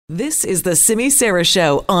This is the Simi Sara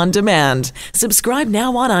Show on demand. Subscribe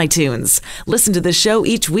now on iTunes. Listen to the show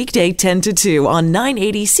each weekday 10 to 2 on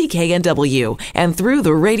 980 CKNW and through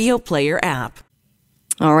the Radio Player app.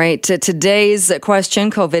 All right, to today's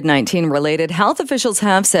question, COVID-19 related, health officials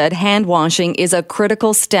have said hand washing is a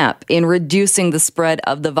critical step in reducing the spread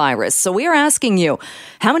of the virus. So we are asking you,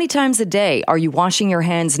 how many times a day are you washing your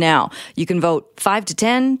hands now? You can vote 5 to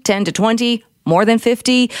 10, 10 to 20, more than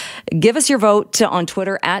 50. Give us your vote on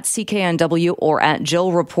Twitter at CKNW or at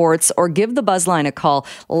Jill Reports, or give the Buzzline a call.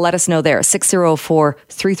 Let us know there.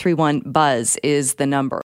 604-331-BUZZ is the number.